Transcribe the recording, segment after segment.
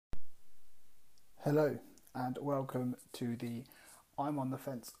Hello and welcome to the I'm on the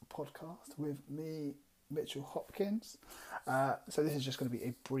Fence podcast with me, Mitchell Hopkins. So this is just going to be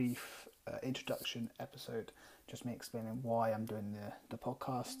a brief introduction episode, just me explaining why I'm doing the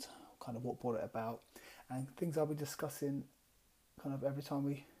podcast, kind of what brought it about, and things I'll be discussing kind of every time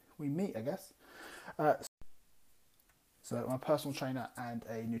we meet, I guess. So I'm a personal trainer and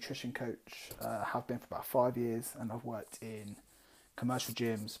a nutrition coach. Have been for about 5 years, and I've worked in commercial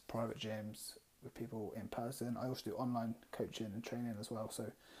gyms, private gyms, with people in person. I also do online coaching and training as well.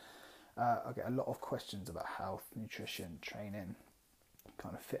 So I get a lot of questions about health, nutrition, training,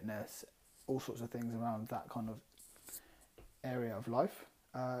 kind of fitness, all sorts of things around that kind of area of life.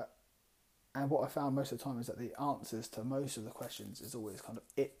 And what I found most of the time is that the answers to most of the questions is always kind of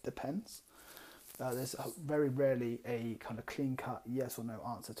it depends. There's very rarely a kind of clean-cut yes or no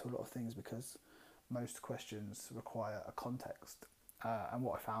answer to a lot of things because most questions require a context. And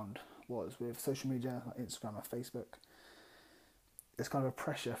what I found was with social media, like Instagram and Facebook, there's kind of a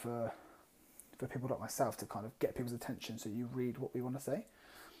pressure for people like myself to kind of get people's attention so you read what we want to say.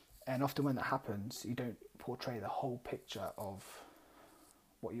 And often when that happens, you don't portray the whole picture of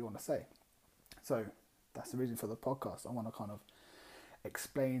what you want to say. So that's the reason for the podcast. I want to kind of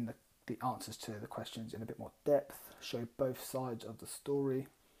explain the answers to the questions in a bit more depth, show both sides of the story,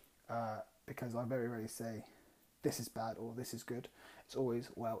 because I very rarely say this is bad or this is good. It's always,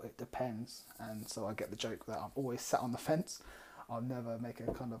 well, it depends. And so I get the joke that I'm always sat on the fence. I'll never make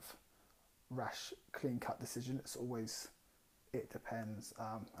a kind of rash, clean-cut decision. It's always, it depends.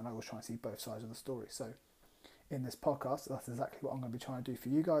 And I always try and see both sides of the story. So in this podcast, that's exactly what I'm going to be trying to do for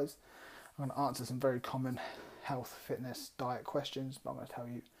you guys. I'm going to answer some very common health, fitness, diet questions, but I'm going to tell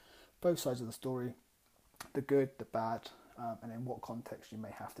you both sides of the story, the good, the bad, and in what context you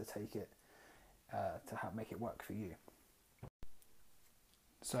may have to take it to make it work for you.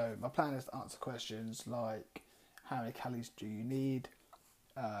 So my plan is to answer questions like how many calories do you need?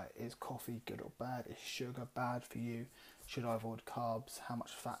 Is coffee good or bad? Is sugar bad for you? Should I avoid carbs? How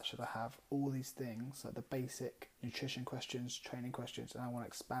much fat should I have? All these things, like the basic nutrition questions, training questions, and I want to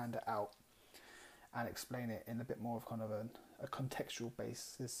expand it out and explain it in a bit more of kind of a contextual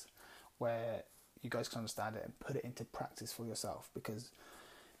basis where you guys can understand it and put it into practice for yourself, because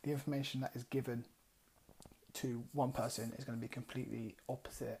the information that is given to one person is going to be completely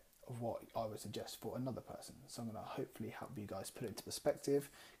opposite of what I would suggest for another person. So I'm going to hopefully help you guys put it into perspective,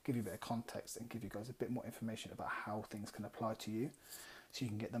 give you a bit of context, and give you guys a bit more information about how things can apply to you so you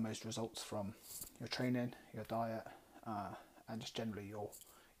can get the most results from your training, your diet, and just generally your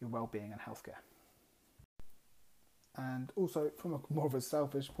well-being and healthcare. And also from a more of a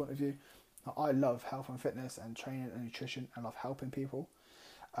selfish point of view, I love health and fitness and training and nutrition and love helping people,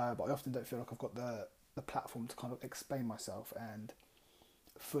 but I often don't feel like I've got the platform to kind of explain myself and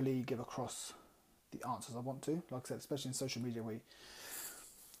fully give across the answers I want to. Like I said, especially in social media where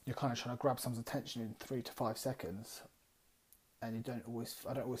you're kind of trying to grab someone's attention in 3 to 5 seconds, and I don't always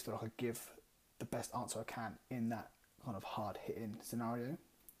feel like I give the best answer I can in that kind of hard hitting scenario.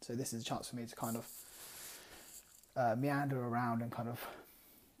 So this is a chance for me to kind of meander around and kind of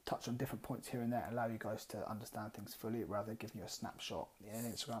touch on different points here and there, allow you guys to understand things fully rather than giving you a snapshot in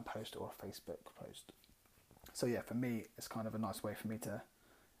an Instagram post or a Facebook post. So yeah, for me, it's kind of a nice way for me to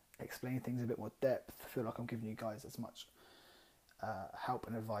explain things in a bit more depth. I feel like I'm giving you guys as much help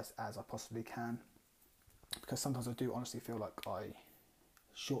and advice as I possibly can, because sometimes I do honestly feel like I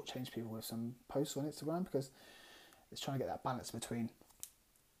shortchange people with some posts on Instagram, because it's trying to get that balance between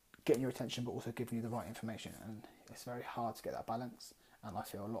getting your attention but also giving you the right information, and it's very hard to get that balance, and I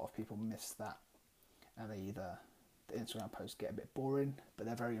feel a lot of people miss that, and the Instagram posts get a bit boring but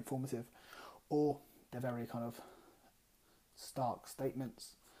they're very informative, or they're very kind of stark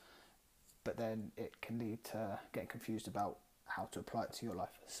statements, but then it can lead to getting confused about how to apply it to your life.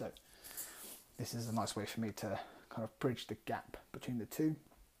 So this is a nice way for me to kind of bridge the gap between the two,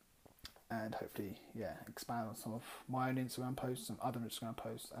 and hopefully, expand on some of my own Instagram posts, some other Instagram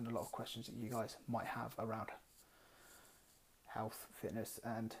posts, and a lot of questions that you guys might have around health, fitness,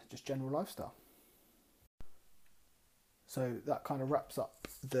 and just general lifestyle. So that kind of wraps up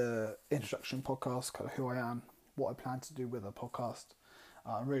the introduction podcast, kind of who I am, what I plan to do with the podcast.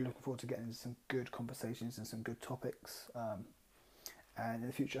 I'm really looking forward to getting into some good conversations and some good topics. And in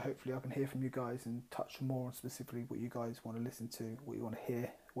the future, hopefully I can hear from you guys and touch more on specifically what you guys want to listen to, what you want to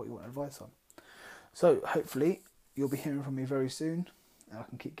hear, what you want advice on. So hopefully you'll be hearing from me very soon, and I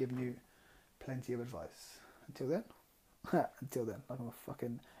can keep giving you plenty of advice. Until then, like I'm a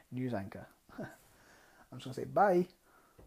fucking news anchor. I'm just going to say bye.